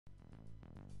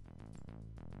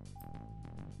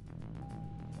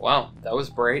Wow, that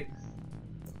was bright.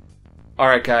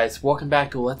 Alright guys, welcome back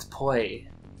to Let's Play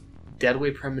Deadway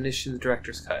Premonition, the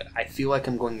Director's Cut. I feel like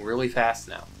I'm going really fast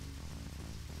now.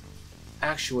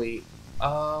 Actually,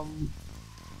 I'm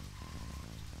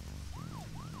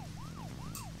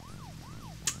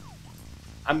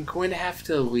going to have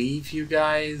to leave you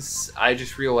guys. I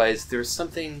just realized there's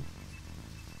something...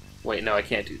 Wait, no, I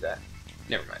can't do that.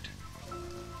 Never mind.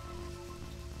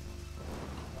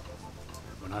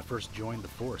 When I first joined the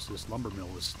force, this lumber mill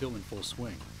was still in full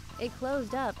swing. It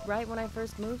closed up right when I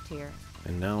first moved here.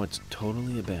 And now it's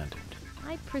totally abandoned.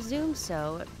 I presume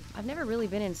so. I've never really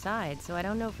been inside, so I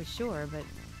don't know for sure, but it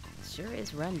sure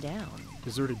is run down.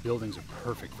 Deserted buildings are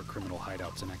perfect for criminal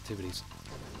hideouts and activities.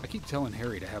 I keep telling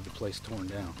Harry to have the place torn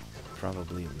down.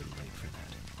 Probably a little late for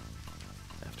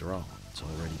that. After all, it's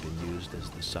already been used as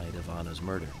the site of Anna's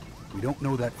murder. We don't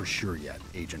know that for sure yet,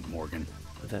 Agent Morgan.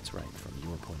 But that's right from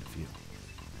your point of view.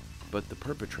 But the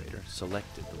perpetrator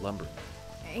selected the lumber mill.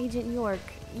 Agent York,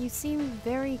 you seem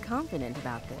very confident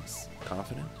about this.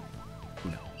 Confident?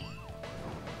 No.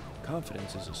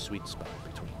 Confidence is a sweet spot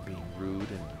between being rude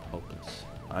and hopeless.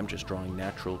 I'm just drawing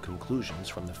natural conclusions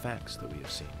from the facts that we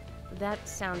have seen. That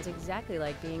sounds exactly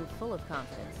like being full of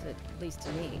confidence, at least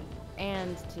to me.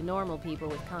 And to normal people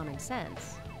with common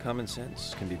sense. Common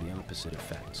sense can be the opposite of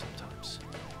fact sometimes.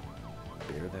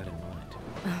 Bear that in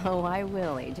mind. Oh, I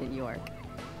will, Agent York.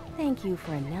 Thank you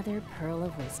for another pearl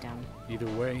of wisdom. Either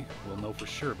way, we'll know for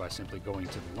sure by simply going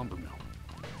to the lumber mill.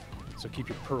 So keep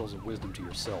your pearls of wisdom to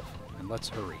yourself, and let's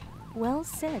hurry. Well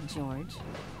said, George.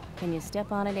 Can you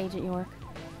step on it, Agent York?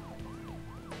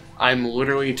 I'm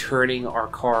literally turning our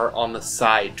car on the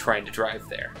side trying to drive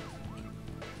there.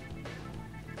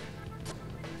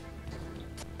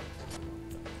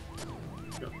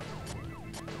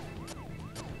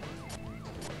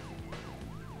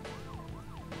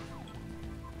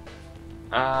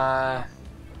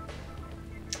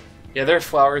 Yeah, there are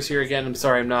flowers here again. I'm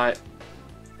sorry, I'm not...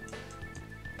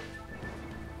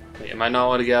 Wait, am I not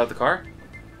allowed to get out of the car?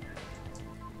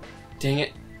 Dang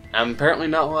it. I'm apparently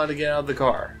not allowed to get out of the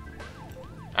car.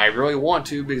 I really want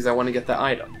to because I want to get the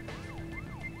item.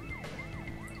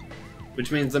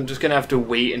 Which means I'm just going to have to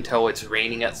wait until it's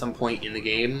raining at some point in the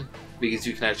game, because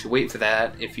you can actually wait for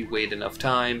that if you wait enough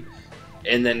time,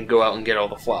 and then go out and get all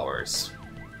the flowers.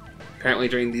 Apparently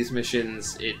during these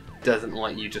missions, it doesn't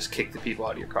let you just kick the people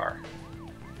out of your car.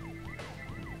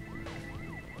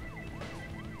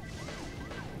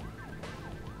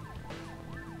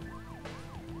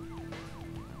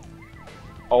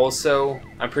 Also,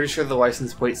 I'm pretty sure the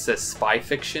license plate says Spy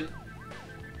Fiction.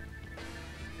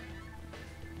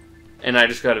 And I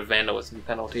just got a vandalism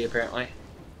penalty, apparently.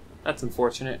 That's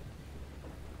unfortunate.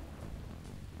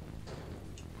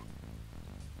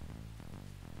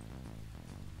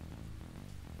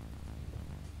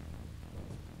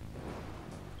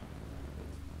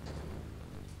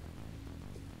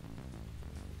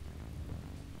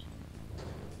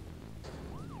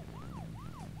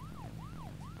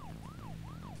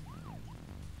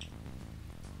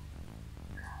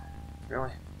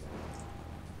 Really?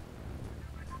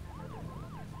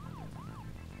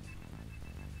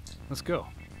 Let's go,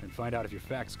 and find out if your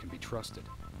facts can be trusted.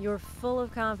 You're full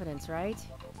of confidence, right?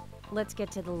 Let's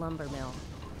get to the lumber mill.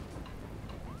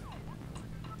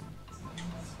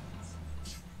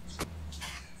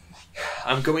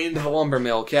 I'm going into the lumber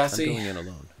mill, Cassie. I'm going in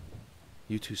alone.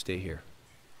 You two stay here.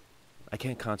 I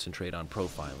can't concentrate on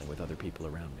profiling with other people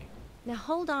around me. Now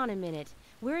hold on a minute.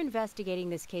 We're investigating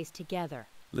this case together.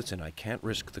 Listen, I can't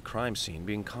risk the crime scene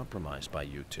being compromised by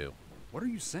you two. What are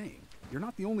you saying? You're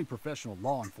not the only professional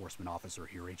law enforcement officer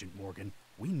here, Agent Morgan.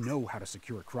 We know how to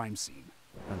secure a crime scene.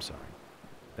 I'm sorry.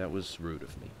 That was rude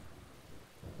of me.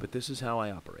 But this is how I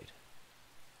operate.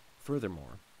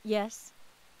 Furthermore... Yes?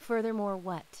 Furthermore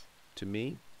what? To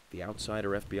me, the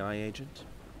outsider FBI agent,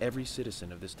 every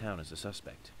citizen of this town is a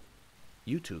suspect.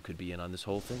 You two could be in on this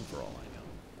whole thing for all I know.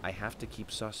 I have to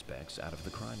keep suspects out of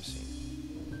the crime scene.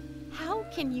 How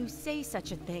can you say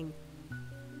such a thing?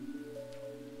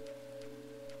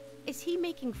 Is he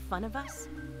making fun of us?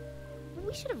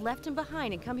 We should have left him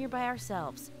behind and come here by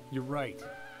ourselves. You're right.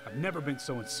 I've never been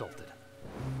so insulted.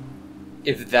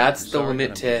 If that's the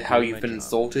limit to how you've been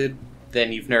insulted,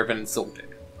 then you've never been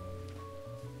insulted.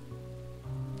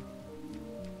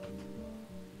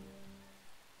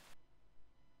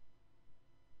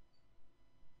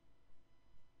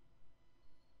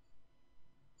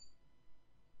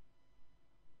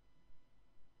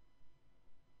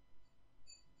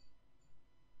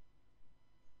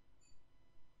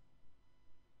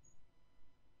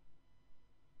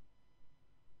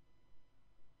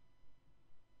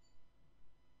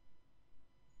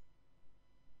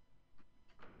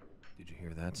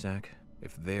 Hear that, Zach?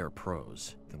 If they're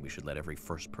pros, then we should let every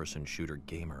first-person shooter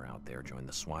gamer out there join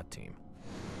the SWAT team.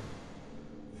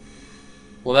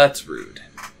 Well, that's rude.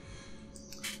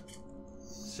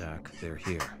 Zach, they're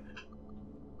here.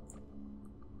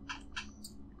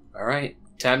 Alright,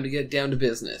 time to get down to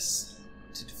business.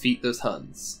 To defeat those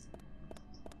Huns.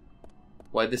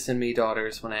 Why'd they send me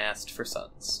daughters when I asked for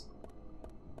sons?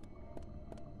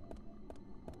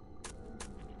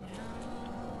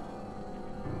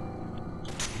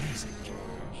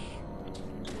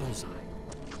 Bullseye.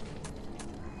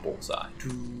 Bullseye.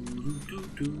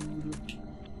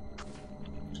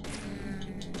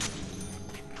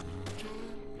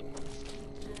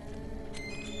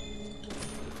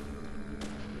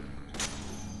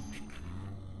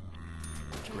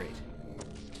 Great.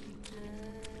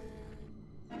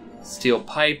 Steel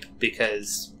pipe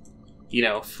because, you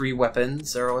know, free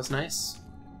weapons are always nice.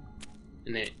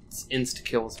 And it's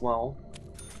insta-kill as well.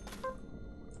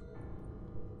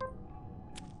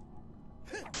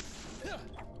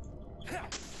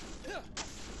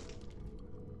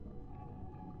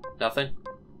 Nothing?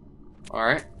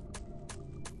 Alright.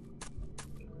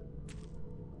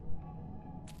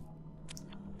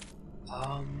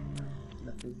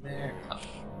 Nothing there. Oh.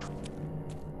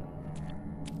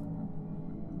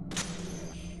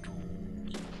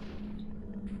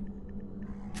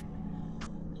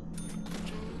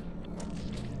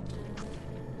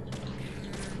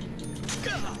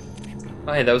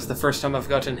 Oh, hey, that was the first time I've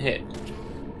gotten hit.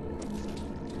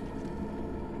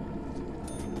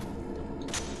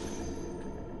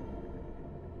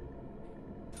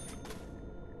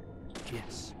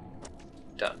 Yes.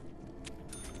 Done.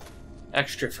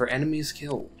 Extra for enemies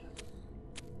killed.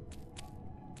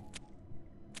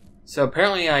 So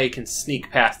apparently I can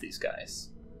sneak past these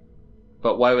guys.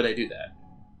 But why would I do that?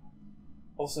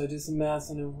 Also, I did some math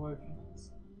and it worked.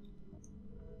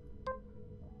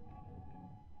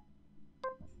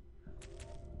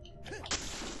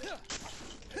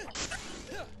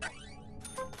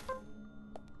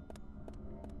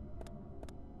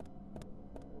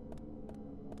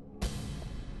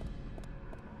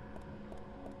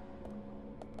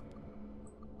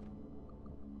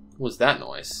 What was that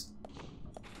noise?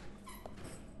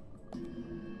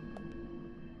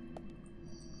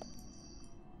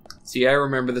 See, I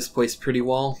remember this place pretty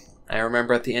well. I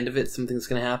remember at the end of it, something's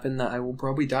gonna happen that I will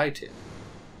probably die to.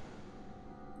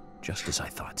 Just as I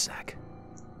thought, Zach.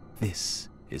 This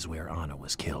is where Anna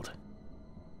was killed.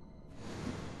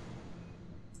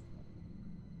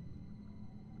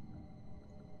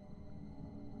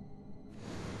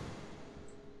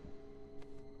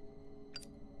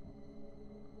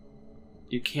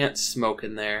 You can't smoke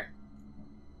in there.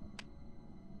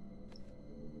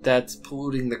 That's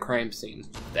polluting the crime scene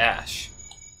with ash.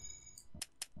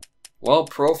 Well,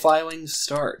 profiling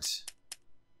start.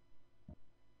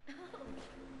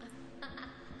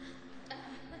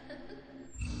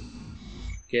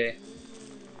 Okay.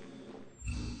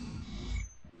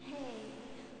 Hey.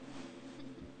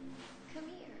 Come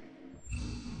here.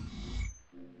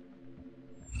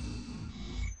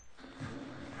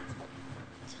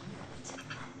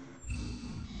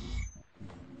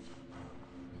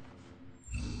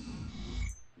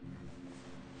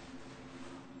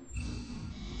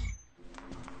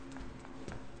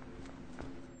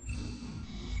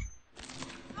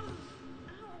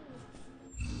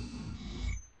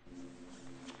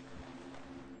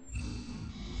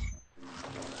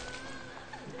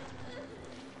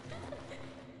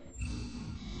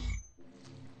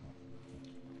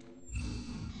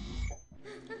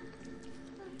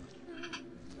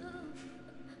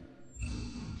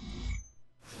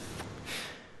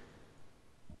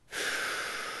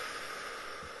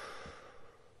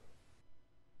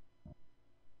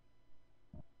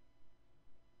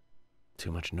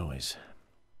 Too much noise.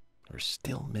 We're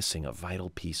still missing a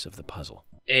vital piece of the puzzle.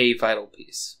 A vital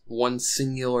piece. One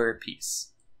singular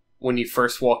piece. When you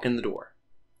first walk in the door.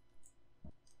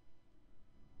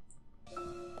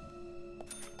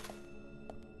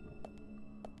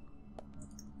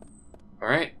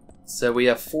 Alright. So we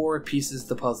have 4 pieces of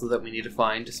the puzzle that we need to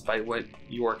find, despite what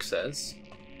York says.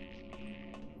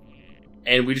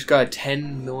 And we just got a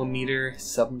 10mm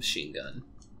submachine gun.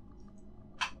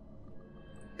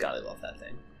 God, I love that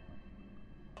thing.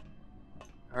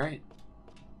 Alright.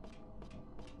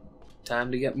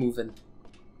 Time to get moving.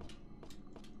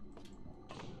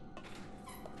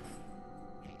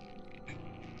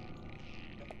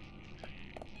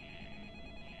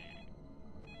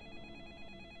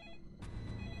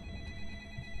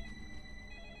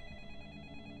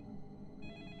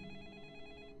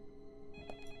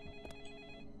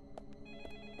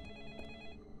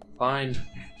 Fine.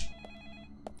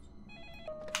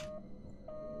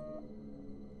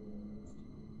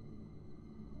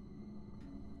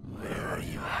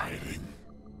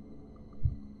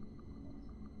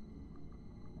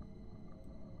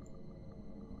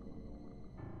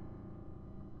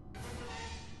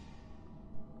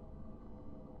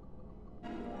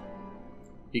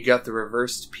 You got the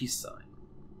reversed peace sign.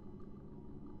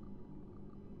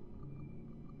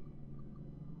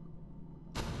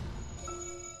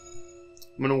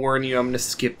 I'm going to warn you, I'm going to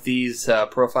skip these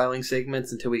profiling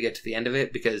segments until we get to the end of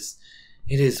it, because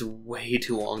it is way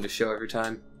too long to show every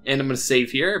time. And I'm going to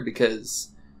save here,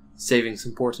 because saving's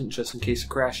important just in case a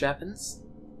crash happens.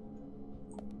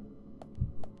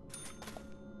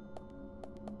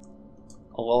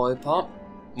 A lollipop?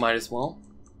 Might as well.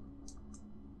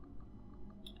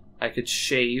 I could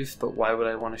shave, but why would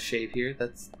I want to shave here?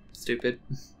 That's stupid.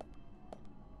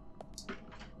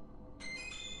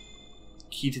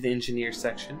 Key to the engineer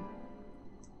section.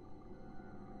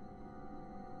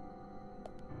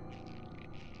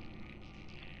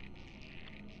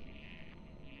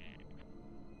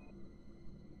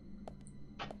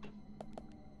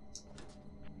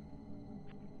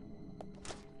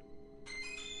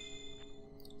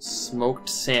 Smoked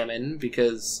salmon,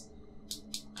 because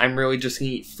I'm really just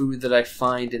gonna eat food that I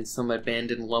find in some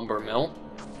abandoned lumber mill.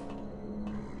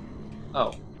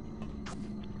 Oh.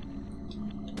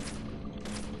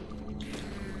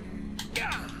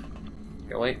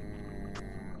 Okay, wait.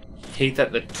 Hate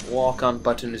that the walk-on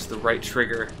button is the right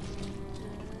trigger.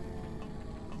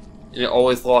 And it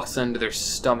always locks into their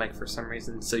stomach for some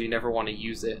reason, so you never want to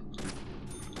use it.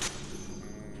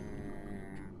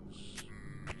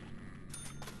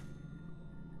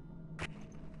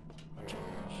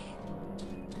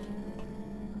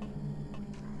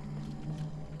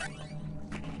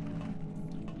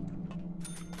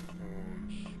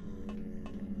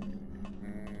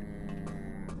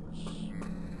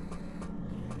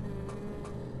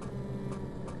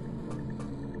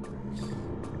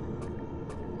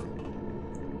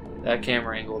 That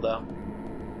camera angle, though.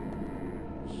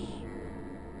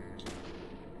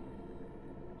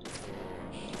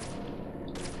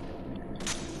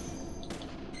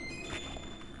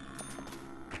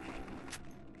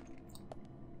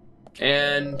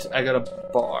 And I got a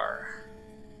bar.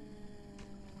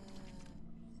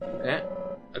 Okay.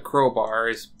 A crowbar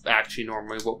is actually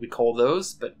normally what we call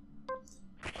those, but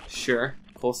sure,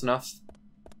 close enough.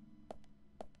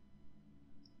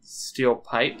 Steel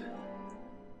pipe.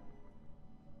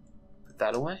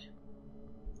 That away.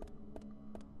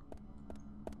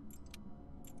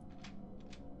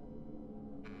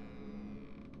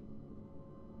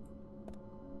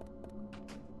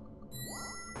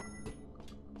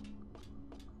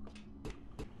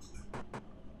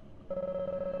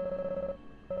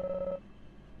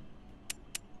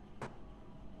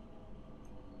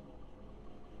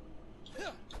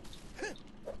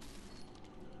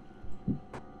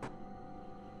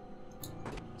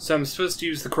 So I'm supposed to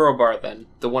use the crowbar then,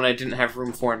 the one I didn't have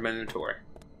room for in my inventory.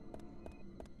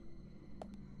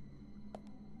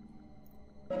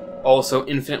 Also,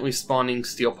 infinitely spawning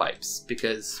steel pipes,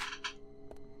 because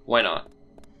why not?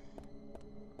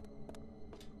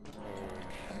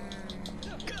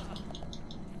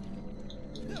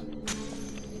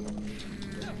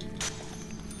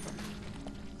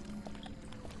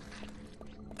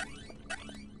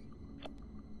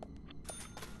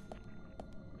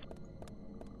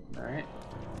 Alright.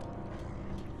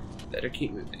 Better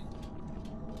keep moving.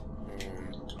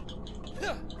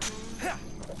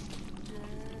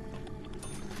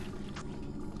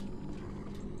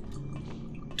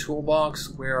 Toolbox,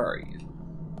 where are you?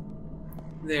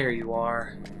 There you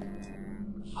are.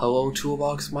 Hello,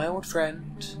 Toolbox, my old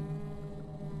friend.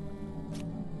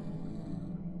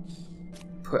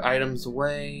 Put items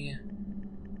away.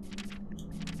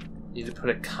 Need to put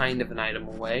a kind of an item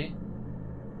away.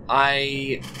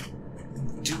 I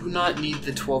do not need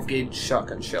the 12 gauge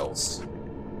shotgun shells.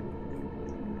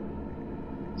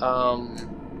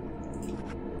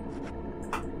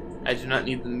 I do not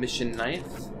need the mission knife.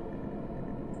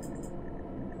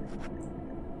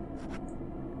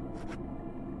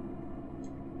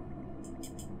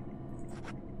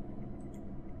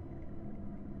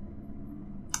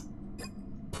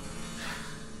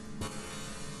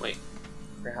 Wait,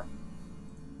 crap.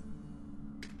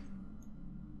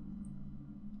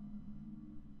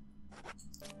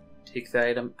 Take the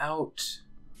item out.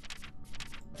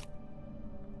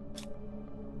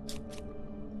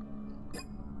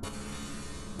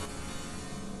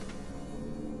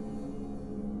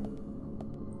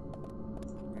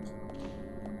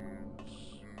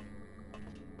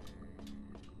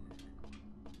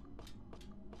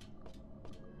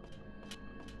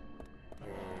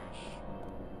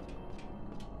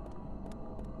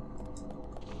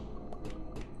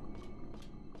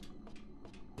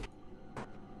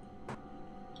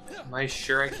 Am I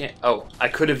sure I can't? Oh, I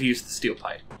could have used the steel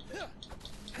pipe.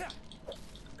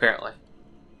 Apparently.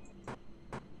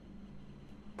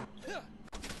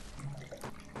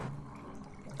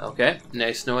 Okay,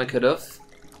 nice. No, I could have.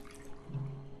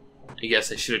 I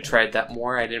guess I should have tried that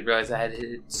more. I didn't realize I had hit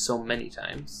it so many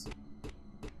times.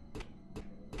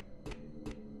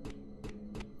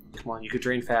 Come on, you could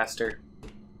drain faster.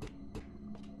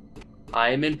 I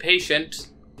am impatient.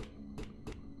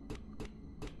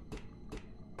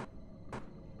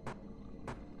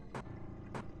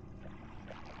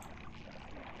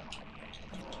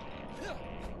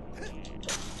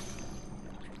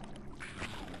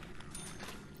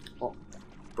 Oh,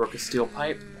 broke a steel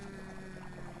pipe.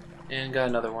 And got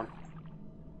another one.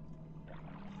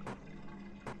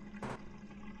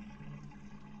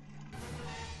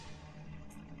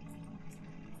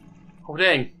 Oh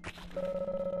dang.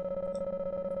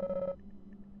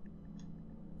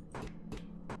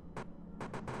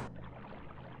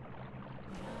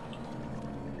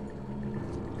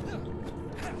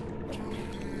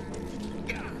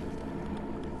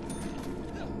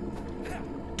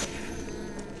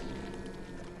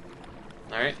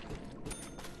 Alright.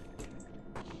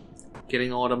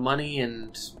 Getting a lot of money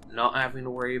and not having to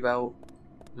worry about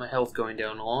my health going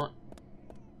down a lot.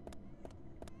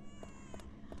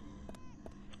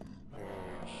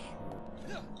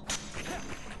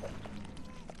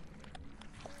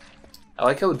 I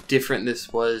like how different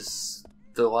this was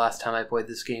the last time I played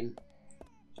this game.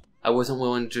 I wasn't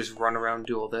willing to just run around and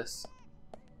do all this.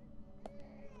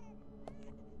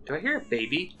 Do I hear a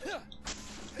baby?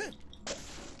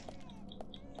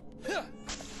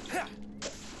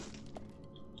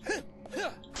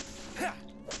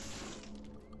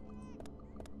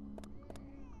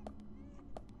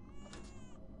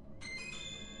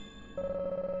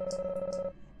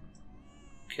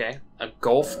 Okay, a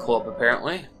golf club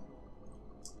apparently.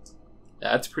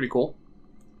 That's pretty cool.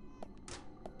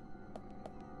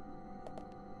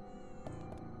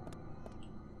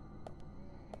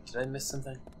 Did I miss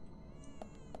something?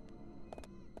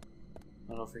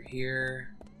 Not over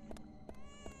here.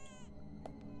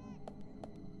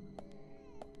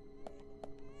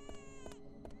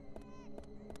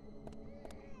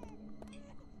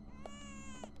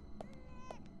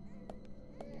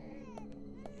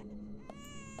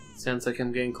 Sounds like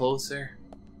I'm getting closer.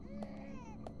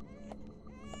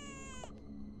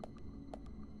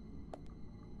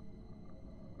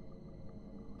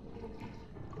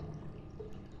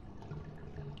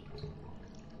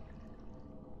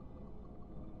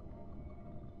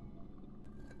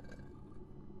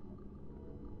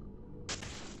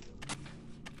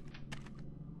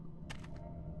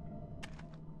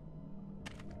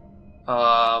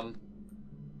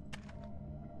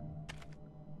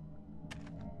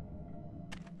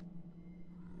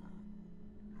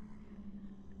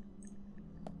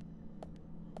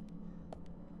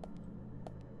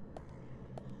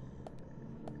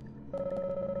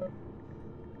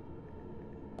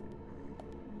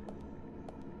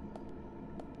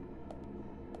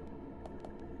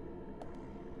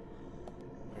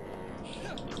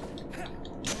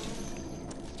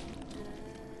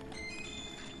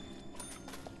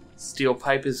 Steel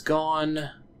pipe is gone.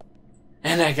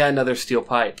 And I got another steel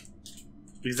pipe.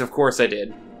 Because of course I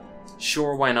did.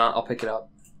 Sure, why not? I'll pick it up.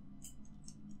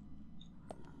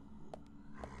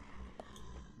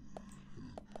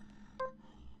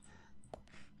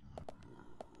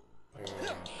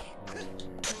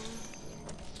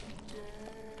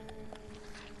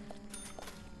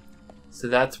 So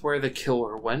that's where the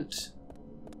killer went.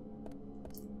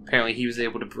 Apparently he was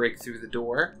able to break through the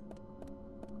door.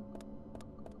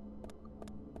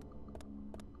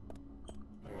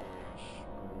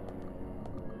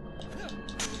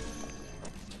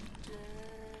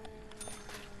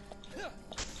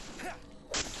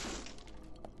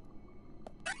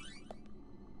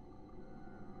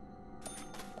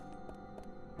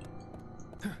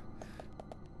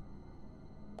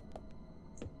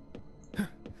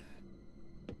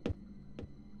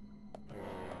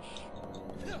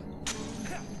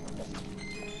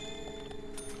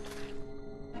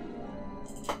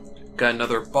 Got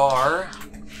another bar.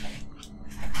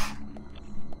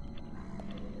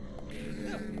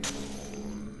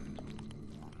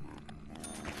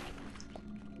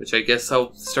 Which I guess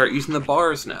I'll start using the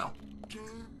bars now.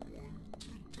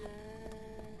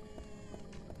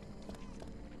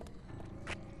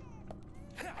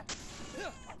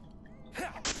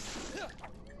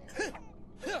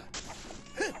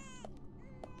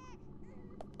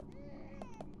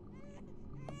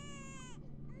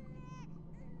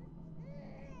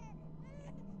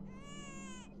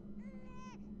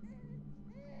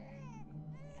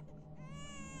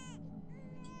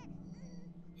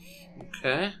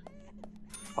 Okay.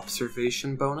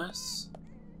 Observation bonus.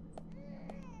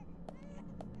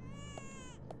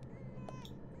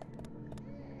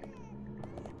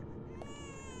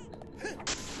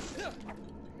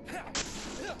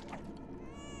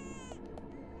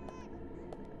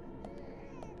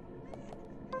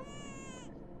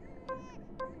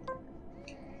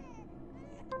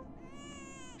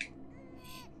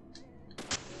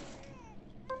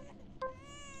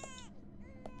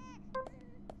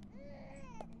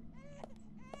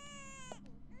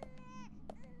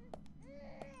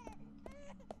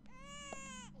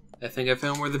 I think I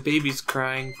found where the baby's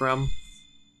crying from.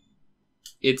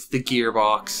 It's the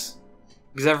gearbox.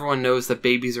 Because everyone knows that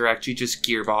babies are actually just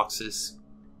gearboxes.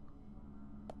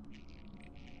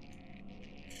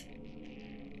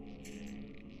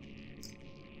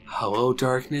 Hello,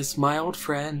 darkness, my old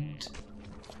friend.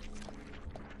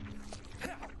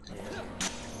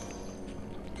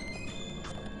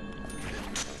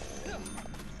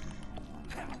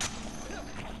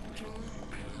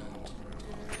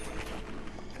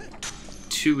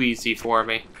 Too easy for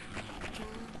me.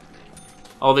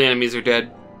 All the enemies are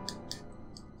dead.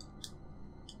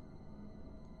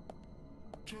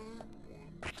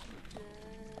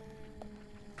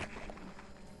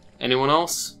 Anyone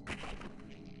else?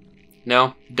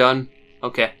 No? Done?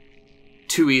 Okay.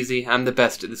 Too easy. I'm the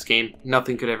best at this game.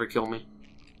 Nothing could ever kill me.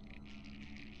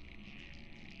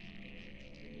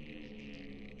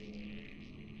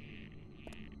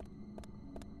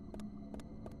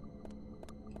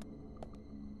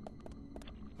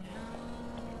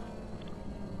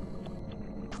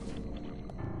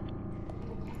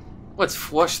 Let's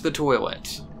flush the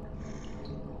toilet.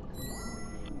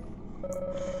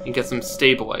 And get some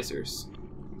stabilizers.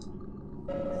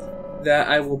 That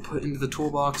I will put into the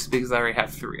toolbox because I already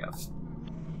have 3 of.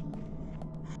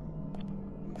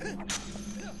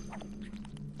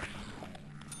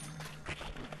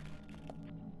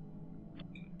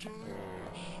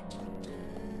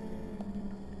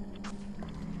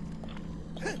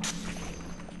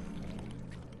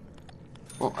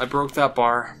 Well, I broke that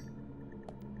bar.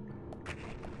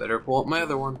 Better pull up my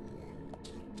other one.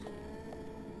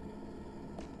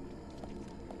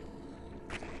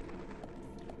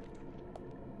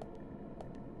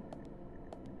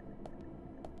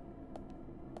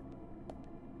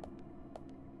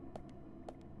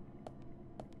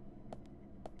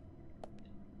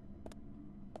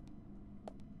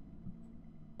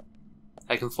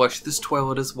 I can flush this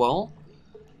toilet as well,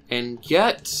 and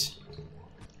yet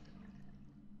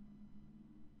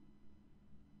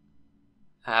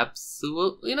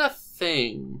absolutely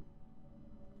nothing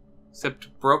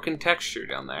except broken texture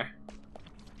down there.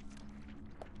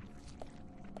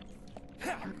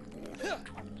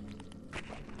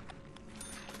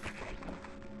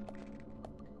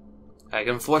 I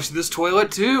can flush this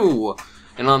toilet too,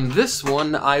 and on this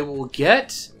one I will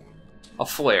get a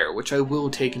flare, which I will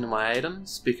take into my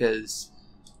items because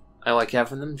I like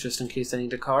having them just in case I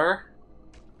need a car.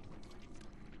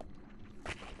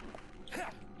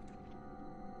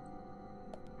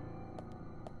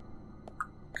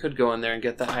 Could go in there and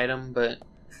get the item, but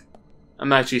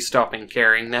I'm actually stopping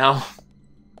caring now.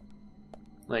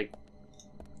 Like,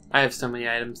 I have so many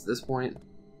items at this point.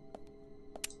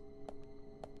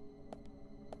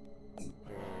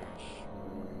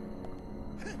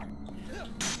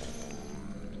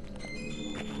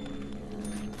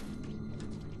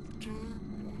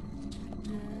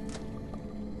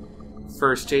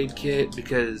 First aid kit,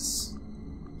 because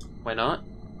why not?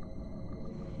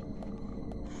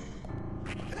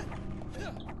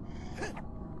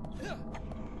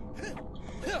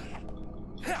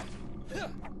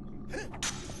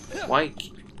 Why?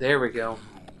 There we go.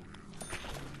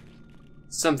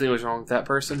 Something was wrong with that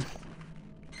person.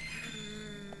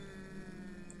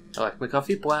 I like my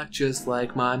coffee black just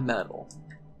like my metal.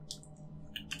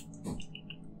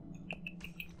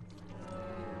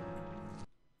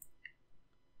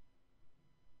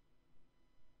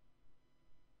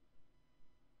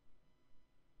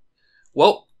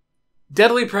 Well,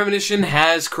 Deadly Premonition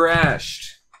has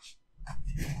crashed.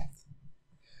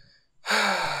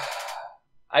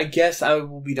 I guess I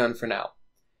will be done for now.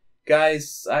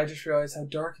 Guys, I just realized how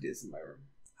dark it is in my room.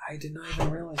 I did not even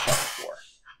realize that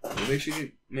before.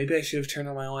 Maybe I should have turned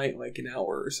on my light like an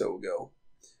hour or so ago.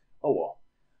 Oh well.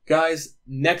 Guys,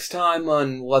 next time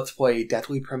on Let's Play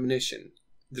Deadly Premonition,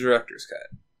 the Director's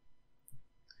Cut.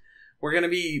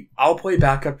 I'll play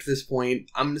back up to this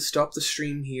point. I'm going to stop the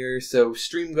stream here, so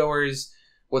stream goers,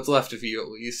 what's left of you at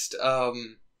least,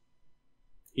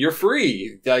 you're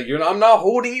free. I'm not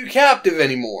holding you captive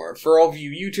anymore. For all of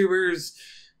you YouTubers,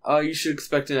 you should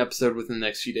expect an episode within the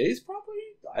next few days, probably.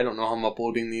 I don't know how I'm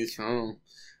uploading these. I'm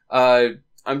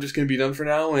just going to be done for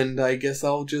now, and I guess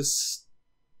I'll just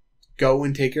go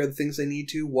and take care of the things I need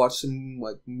to, watch some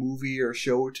like movie or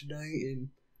show tonight, and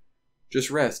just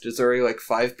rest. It's already like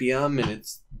 5 p.m. and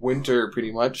it's winter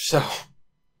pretty much, so,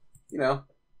 you know,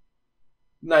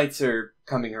 nights are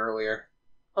coming earlier.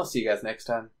 I'll see you guys next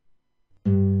time.